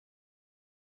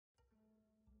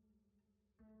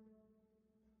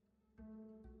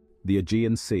The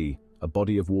Aegean Sea, a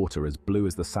body of water as blue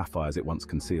as the sapphires it once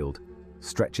concealed,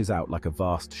 stretches out like a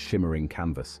vast, shimmering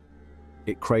canvas.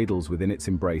 It cradles within its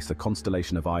embrace a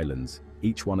constellation of islands,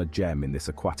 each one a gem in this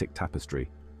aquatic tapestry.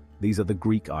 These are the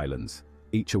Greek islands,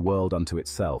 each a world unto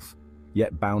itself,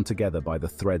 yet bound together by the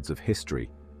threads of history,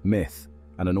 myth,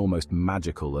 and an almost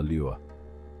magical allure.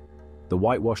 The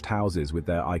whitewashed houses with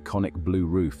their iconic blue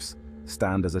roofs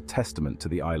stand as a testament to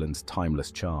the island's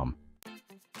timeless charm.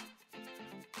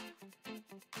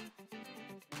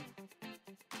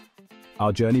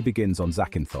 Our journey begins on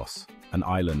Zakynthos, an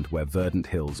island where verdant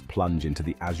hills plunge into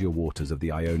the azure waters of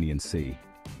the Ionian Sea.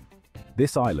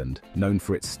 This island, known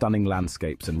for its stunning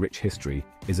landscapes and rich history,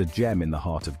 is a gem in the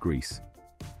heart of Greece.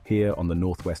 Here on the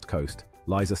northwest coast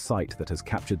lies a site that has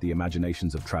captured the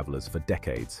imaginations of travelers for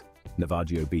decades,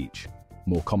 Navajo Beach,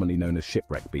 more commonly known as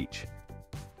Shipwreck Beach.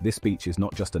 This beach is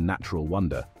not just a natural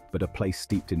wonder, but a place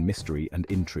steeped in mystery and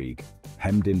intrigue.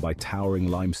 Hemmed in by towering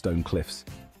limestone cliffs,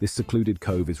 this secluded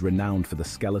cove is renowned for the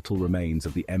skeletal remains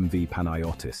of the MV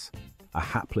Panayotis, a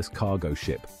hapless cargo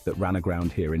ship that ran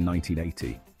aground here in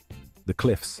 1980. The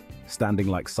cliffs, standing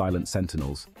like silent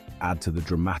sentinels, add to the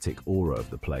dramatic aura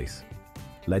of the place.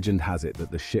 Legend has it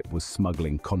that the ship was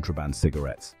smuggling contraband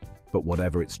cigarettes, but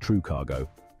whatever its true cargo,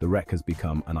 the wreck has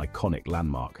become an iconic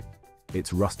landmark.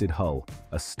 Its rusted hull,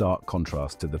 a stark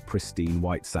contrast to the pristine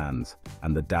white sands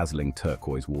and the dazzling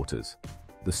turquoise waters.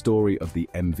 The story of the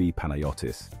MV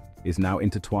Panayotis is now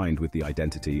intertwined with the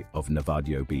identity of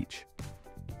Navajo Beach.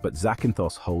 But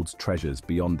Zakynthos holds treasures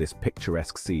beyond this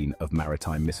picturesque scene of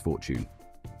maritime misfortune.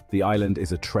 The island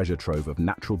is a treasure trove of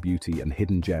natural beauty and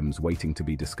hidden gems waiting to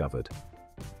be discovered.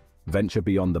 Venture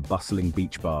beyond the bustling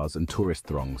beach bars and tourist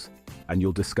throngs, and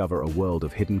you'll discover a world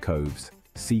of hidden coves,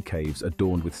 sea caves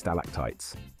adorned with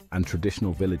stalactites, and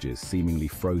traditional villages seemingly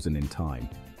frozen in time.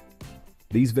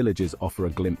 These villages offer a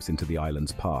glimpse into the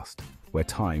island's past, where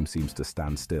time seems to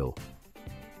stand still.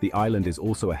 The island is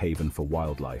also a haven for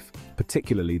wildlife,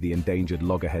 particularly the endangered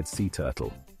loggerhead sea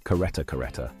turtle,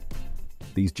 Crete.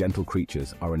 These gentle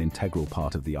creatures are an integral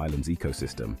part of the island's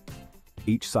ecosystem.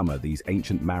 Each summer, these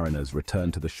ancient mariners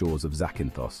return to the shores of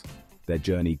Zakynthos, their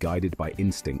journey guided by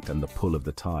instinct and the pull of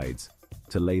the tides,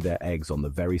 to lay their eggs on the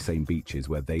very same beaches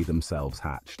where they themselves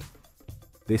hatched.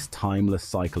 This timeless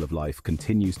cycle of life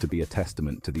continues to be a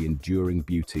testament to the enduring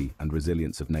beauty and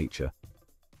resilience of nature.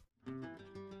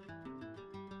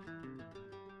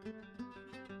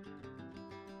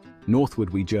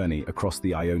 Northward we journey across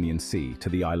the Ionian Sea to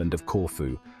the island of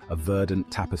Corfu, a verdant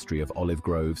tapestry of olive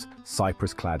groves,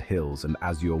 cypress-clad hills and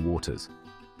azure waters.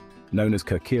 Known as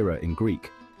Kerkyra in Greek,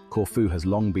 Corfu has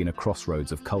long been a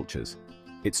crossroads of cultures,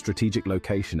 its strategic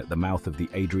location at the mouth of the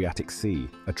Adriatic Sea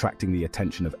attracting the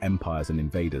attention of empires and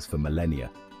invaders for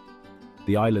millennia.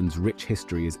 The island's rich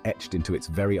history is etched into its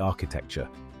very architecture,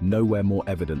 nowhere more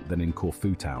evident than in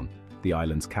Corfu town, the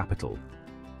island's capital.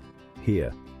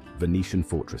 Here, Venetian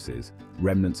fortresses,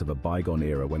 remnants of a bygone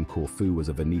era when Corfu was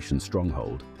a Venetian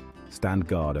stronghold, stand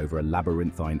guard over a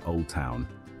labyrinthine old town,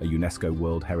 a UNESCO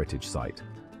World Heritage Site.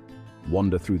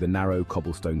 Wander through the narrow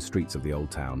cobblestone streets of the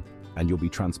old town, and you'll be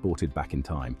transported back in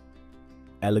time.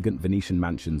 Elegant Venetian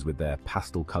mansions with their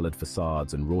pastel-colored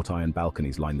facades and wrought-iron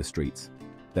balconies line the streets,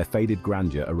 their faded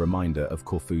grandeur a reminder of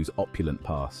Corfu's opulent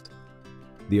past.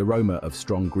 The aroma of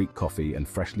strong Greek coffee and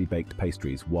freshly baked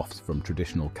pastries wafts from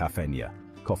traditional Kefalonia,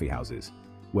 coffee houses,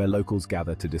 where locals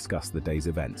gather to discuss the day's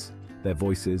events, their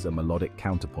voices a melodic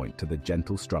counterpoint to the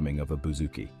gentle strumming of a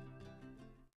bouzouki.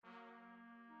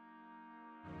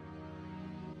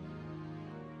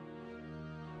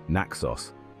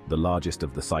 Naxos, the largest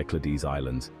of the Cyclades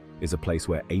Islands, is a place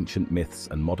where ancient myths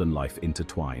and modern life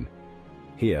intertwine.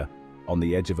 Here, on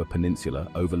the edge of a peninsula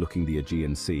overlooking the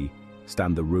Aegean Sea,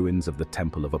 stand the ruins of the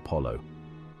Temple of Apollo.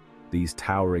 These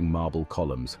towering marble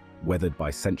columns, weathered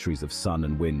by centuries of sun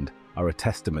and wind, are a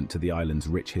testament to the island's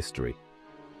rich history.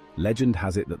 Legend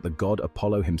has it that the god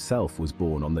Apollo himself was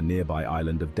born on the nearby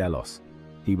island of Delos.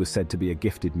 He was said to be a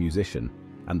gifted musician,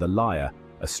 and the lyre,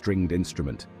 a stringed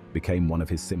instrument, became one of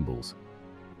his symbols.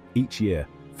 Each year,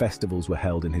 festivals were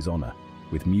held in his honor,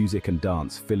 with music and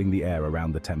dance filling the air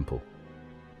around the temple.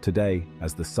 Today,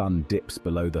 as the sun dips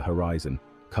below the horizon,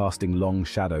 casting long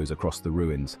shadows across the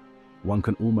ruins, one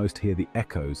can almost hear the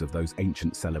echoes of those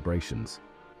ancient celebrations.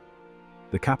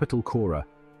 The capital Kora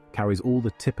carries all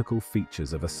the typical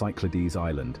features of a Cyclades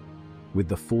island, with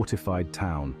the fortified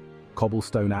town,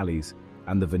 cobblestone alleys,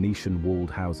 and the Venetian walled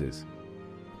houses.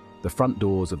 The front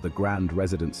doors of the grand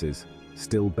residences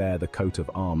still bear the coat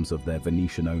of arms of their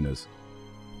Venetian owners.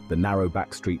 The narrow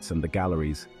back streets and the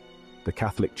galleries, the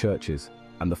Catholic churches,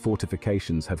 and the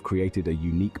fortifications have created a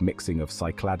unique mixing of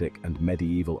Cycladic and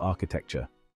medieval architecture.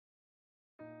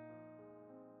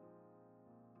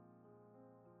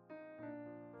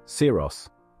 Syros,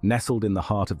 nestled in the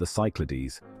heart of the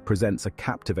Cyclades, presents a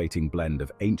captivating blend of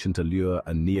ancient allure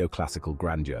and neoclassical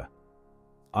grandeur.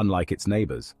 Unlike its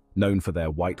neighbors, known for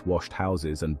their whitewashed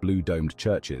houses and blue-domed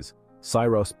churches,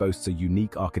 Syros boasts a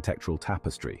unique architectural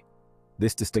tapestry.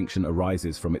 This distinction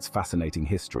arises from its fascinating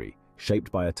history, shaped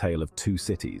by a tale of two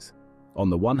cities. On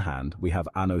the one hand, we have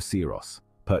Anno Syros,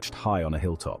 perched high on a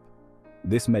hilltop.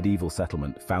 This medieval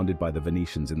settlement, founded by the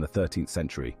Venetians in the 13th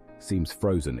century, seems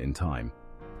frozen in time.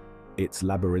 Its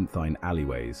labyrinthine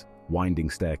alleyways, winding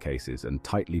staircases, and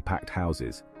tightly packed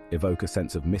houses evoke a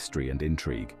sense of mystery and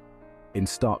intrigue. In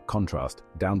stark contrast,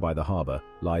 down by the harbor,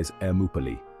 lies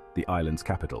Ermoupoli, the island's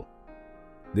capital.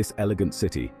 This elegant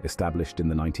city, established in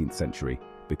the 19th century,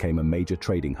 became a major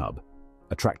trading hub,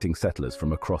 attracting settlers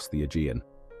from across the Aegean.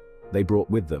 They brought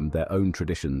with them their own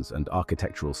traditions and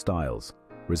architectural styles,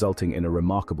 resulting in a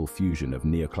remarkable fusion of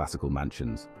neoclassical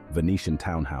mansions, Venetian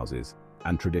townhouses,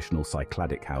 and traditional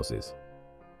Cycladic houses.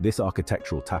 This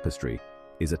architectural tapestry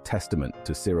is a testament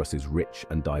to Syros's rich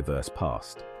and diverse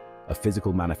past, a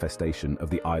physical manifestation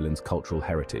of the island's cultural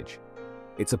heritage.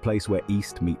 It's a place where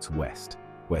East meets West,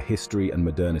 where history and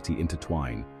modernity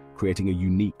intertwine, creating a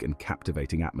unique and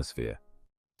captivating atmosphere.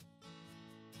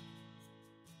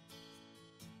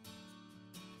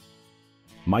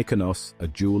 Mykonos, a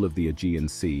jewel of the Aegean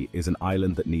Sea, is an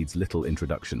island that needs little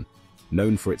introduction.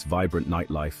 Known for its vibrant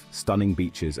nightlife, stunning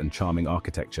beaches, and charming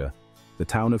architecture, the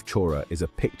town of Chora is a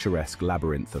picturesque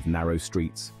labyrinth of narrow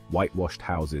streets, whitewashed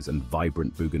houses, and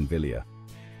vibrant bougainvillea.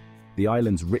 The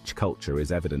island's rich culture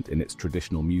is evident in its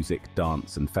traditional music,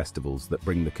 dance, and festivals that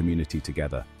bring the community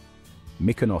together.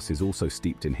 Mykonos is also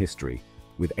steeped in history,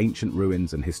 with ancient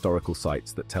ruins and historical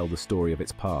sites that tell the story of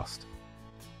its past.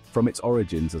 From its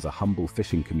origins as a humble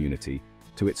fishing community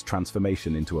to its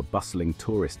transformation into a bustling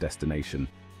tourist destination,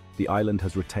 the island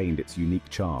has retained its unique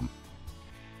charm.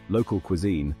 Local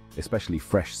cuisine, especially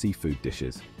fresh seafood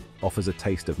dishes, offers a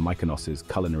taste of Mykonos's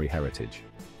culinary heritage.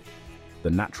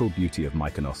 The natural beauty of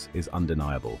Mykonos is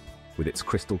undeniable, with its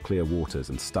crystal-clear waters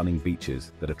and stunning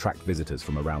beaches that attract visitors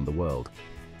from around the world.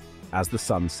 As the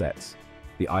sun sets,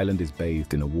 the island is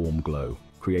bathed in a warm glow,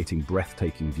 creating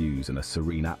breathtaking views and a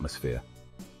serene atmosphere.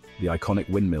 The iconic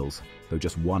windmills, though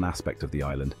just one aspect of the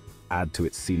island, add to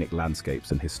its scenic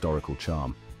landscapes and historical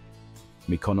charm.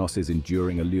 Mykonos's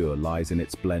enduring allure lies in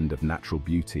its blend of natural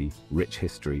beauty, rich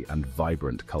history, and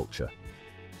vibrant culture.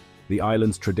 The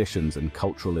island's traditions and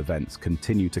cultural events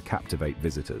continue to captivate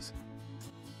visitors.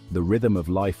 The rhythm of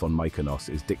life on Mykonos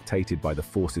is dictated by the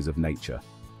forces of nature,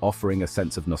 offering a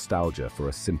sense of nostalgia for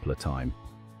a simpler time.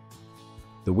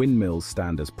 The windmills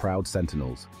stand as proud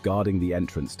sentinels, guarding the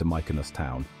entrance to Mykonos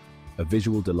town, a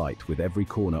visual delight with every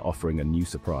corner offering a new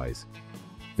surprise.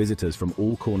 Visitors from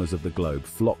all corners of the globe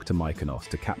flock to Mykonos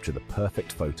to capture the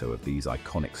perfect photo of these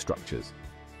iconic structures.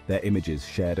 Their images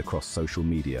shared across social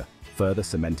media, further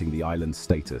cementing the island's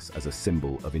status as a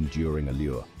symbol of enduring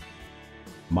allure.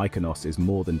 Mykonos is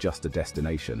more than just a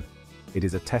destination. It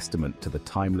is a testament to the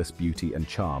timeless beauty and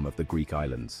charm of the Greek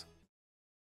islands.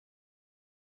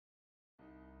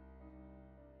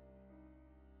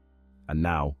 And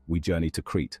now, we journey to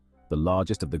Crete, the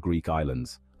largest of the Greek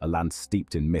islands, a land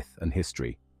steeped in myth and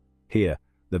history. Here,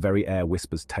 the very air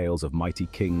whispers tales of mighty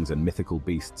kings and mythical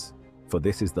beasts, for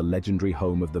this is the legendary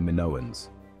home of the Minoans,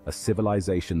 a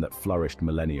civilization that flourished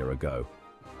millennia ago.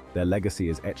 Their legacy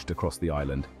is etched across the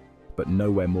island, but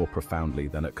nowhere more profoundly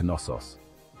than at Knossos.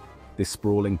 This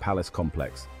sprawling palace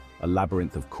complex, a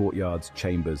labyrinth of courtyards,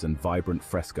 chambers, and vibrant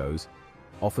frescoes,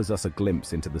 offers us a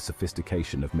glimpse into the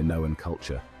sophistication of Minoan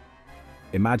culture.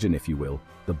 Imagine, if you will,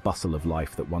 the bustle of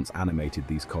life that once animated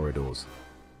these corridors.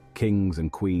 Kings and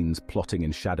queens plotting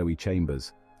in shadowy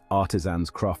chambers,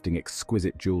 artisans crafting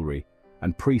exquisite jewelry,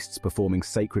 and priests performing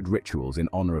sacred rituals in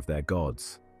honor of their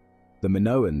gods. The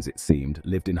Minoans, it seemed,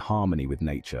 lived in harmony with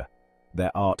nature,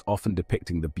 their art often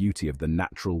depicting the beauty of the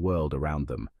natural world around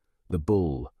them. The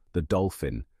bull, the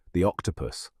dolphin, the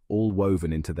octopus, all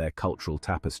woven into their cultural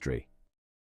tapestry.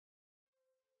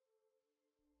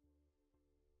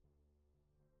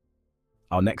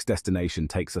 Our next destination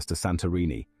takes us to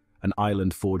Santorini, an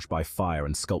island forged by fire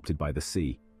and sculpted by the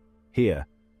sea. Here,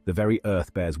 the very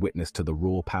earth bears witness to the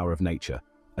raw power of nature,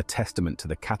 a testament to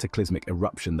the cataclysmic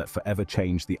eruption that forever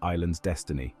changed the island's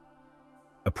destiny.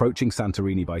 Approaching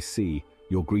Santorini by sea,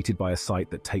 you're greeted by a sight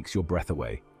that takes your breath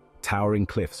away. Towering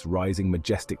cliffs rising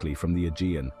majestically from the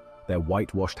Aegean, their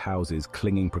whitewashed houses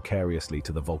clinging precariously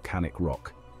to the volcanic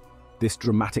rock. This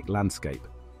dramatic landscape,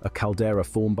 a caldera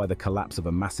formed by the collapse of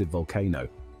a massive volcano,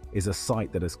 is a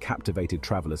sight that has captivated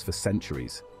travelers for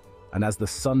centuries. And as the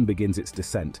sun begins its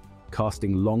descent,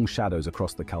 casting long shadows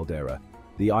across the caldera,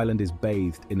 The island is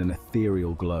bathed in an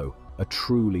ethereal glow, a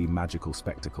truly magical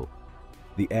spectacle.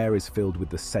 The air is filled with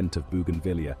the scent of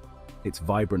bougainvillea, its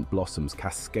vibrant blossoms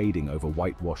cascading over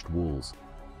whitewashed walls,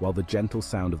 while the gentle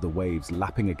sound of the waves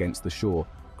lapping against the shore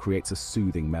creates a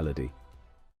soothing melody.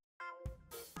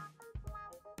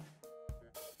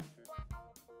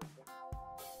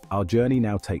 Our journey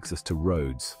now takes us to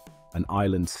Rhodes, an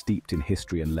island steeped in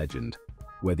history and legend,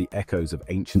 where the echoes of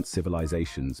ancient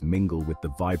civilizations mingle with the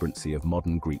vibrancy of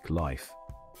modern Greek life.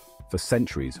 For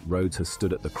centuries, Rhodes has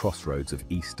stood at the crossroads of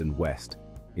East and West,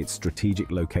 its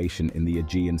strategic location in the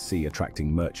Aegean Sea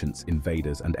attracting merchants,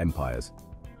 invaders, and empires.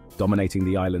 Dominating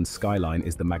the island's skyline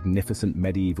is the magnificent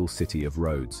medieval city of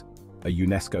Rhodes, a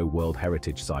UNESCO World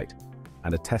Heritage Site,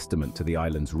 and a testament to the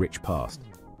island's rich past.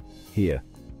 Here,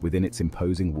 within its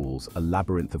imposing walls, a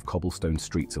labyrinth of cobblestone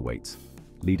streets awaits,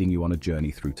 leading you on a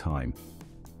journey through time.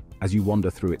 As you wander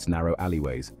through its narrow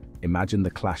alleyways, imagine the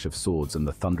clash of swords and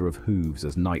the thunder of hooves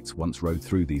as knights once rode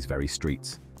through these very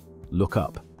streets. Look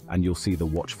up, and you'll see the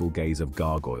watchful gaze of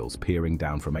gargoyles peering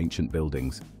down from ancient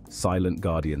buildings, silent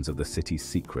guardians of the city's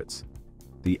secrets.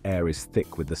 The air is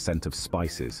thick with the scent of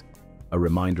spices, a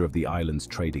reminder of the island's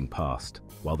trading past,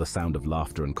 while the sound of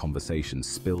laughter and conversation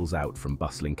spills out from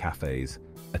bustling cafes,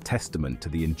 a testament to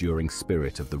the enduring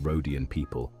spirit of the Rhodian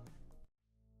people.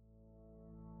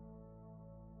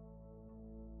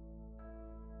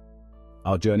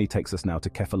 Our journey takes us now to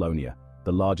Kefalonia,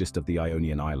 the largest of the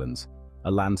Ionian Islands,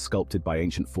 a land sculpted by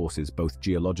ancient forces both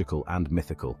geological and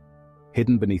mythical.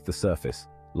 Hidden beneath the surface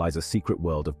lies a secret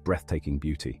world of breathtaking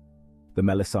beauty. The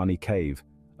Melisani Cave,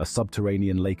 a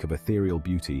subterranean lake of ethereal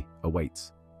beauty,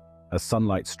 awaits. As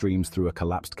sunlight streams through a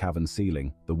collapsed cavern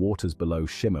ceiling, the waters below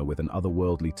shimmer with an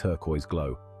otherworldly turquoise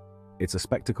glow. It's a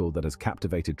spectacle that has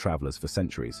captivated travelers for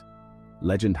centuries.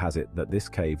 Legend has it that this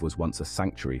cave was once a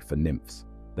sanctuary for nymphs,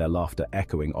 their laughter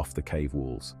echoing off the cave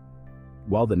walls.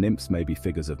 While the nymphs may be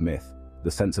figures of myth,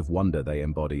 the sense of wonder they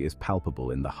embody is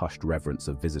palpable in the hushed reverence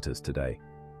of visitors today.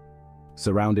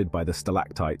 Surrounded by the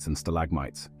stalactites and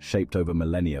stalagmites, shaped over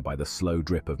millennia by the slow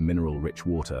drip of mineral-rich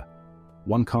water,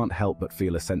 one can't help but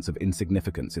feel a sense of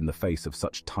insignificance in the face of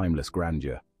such timeless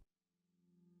grandeur.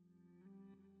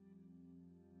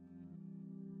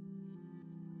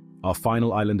 Our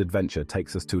final island adventure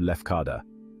takes us to Lefkada,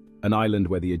 an island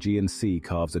where the Aegean Sea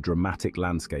carves a dramatic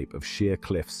landscape of sheer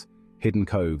cliffs, hidden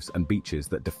coves, and beaches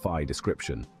that defy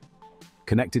description.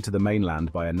 Connected to the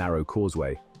mainland by a narrow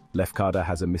causeway, Lefkada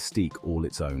has a mystique all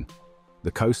its own.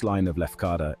 The coastline of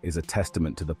Lefkada is a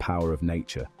testament to the power of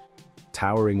nature.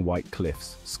 Towering white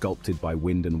cliffs, sculpted by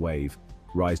wind and wave,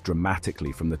 rise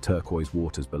dramatically from the turquoise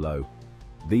waters below.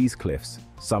 These cliffs,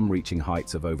 some reaching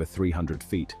heights of over 300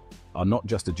 feet, are not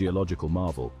just a geological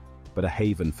marvel, but a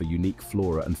haven for unique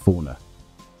flora and fauna.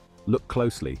 Look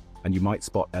closely, and you might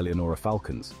spot Eleonora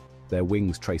falcons, their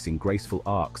wings tracing graceful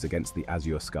arcs against the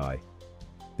azure sky.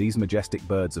 These majestic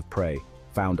birds of prey,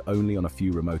 found only on a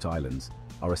few remote islands,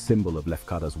 are a symbol of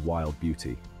Lefkada's wild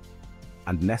beauty.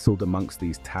 And nestled amongst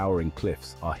these towering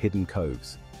cliffs are hidden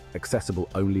coves, accessible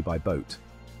only by boat,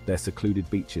 their secluded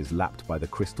beaches lapped by the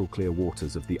crystal-clear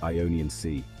waters of the Ionian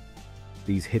Sea.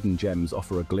 These hidden gems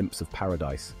offer a glimpse of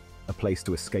paradise, a place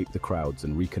to escape the crowds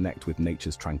and reconnect with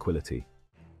nature's tranquility.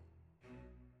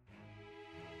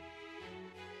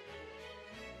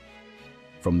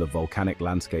 From the volcanic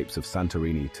landscapes of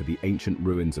Santorini to the ancient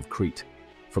ruins of Crete,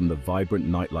 from the vibrant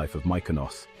nightlife of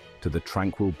Mykonos to the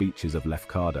tranquil beaches of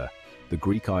Lefkada, the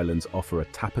Greek islands offer a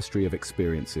tapestry of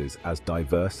experiences as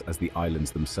diverse as the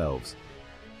islands themselves.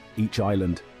 Each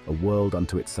island, a world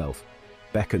unto itself,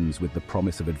 beckons with the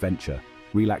promise of adventure,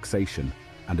 relaxation,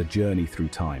 and a journey through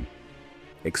time.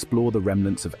 Explore the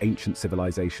remnants of ancient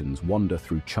civilizations, wander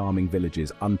through charming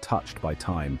villages untouched by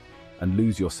time, and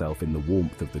lose yourself in the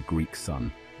warmth of the Greek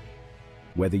sun.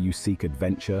 Whether you seek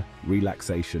adventure,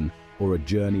 relaxation, or a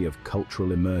journey of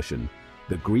cultural immersion,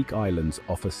 the Greek islands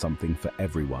offer something for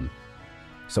everyone.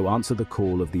 So answer the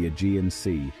call of the Aegean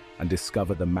Sea and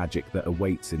discover the magic that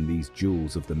awaits in these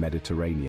jewels of the Mediterranean.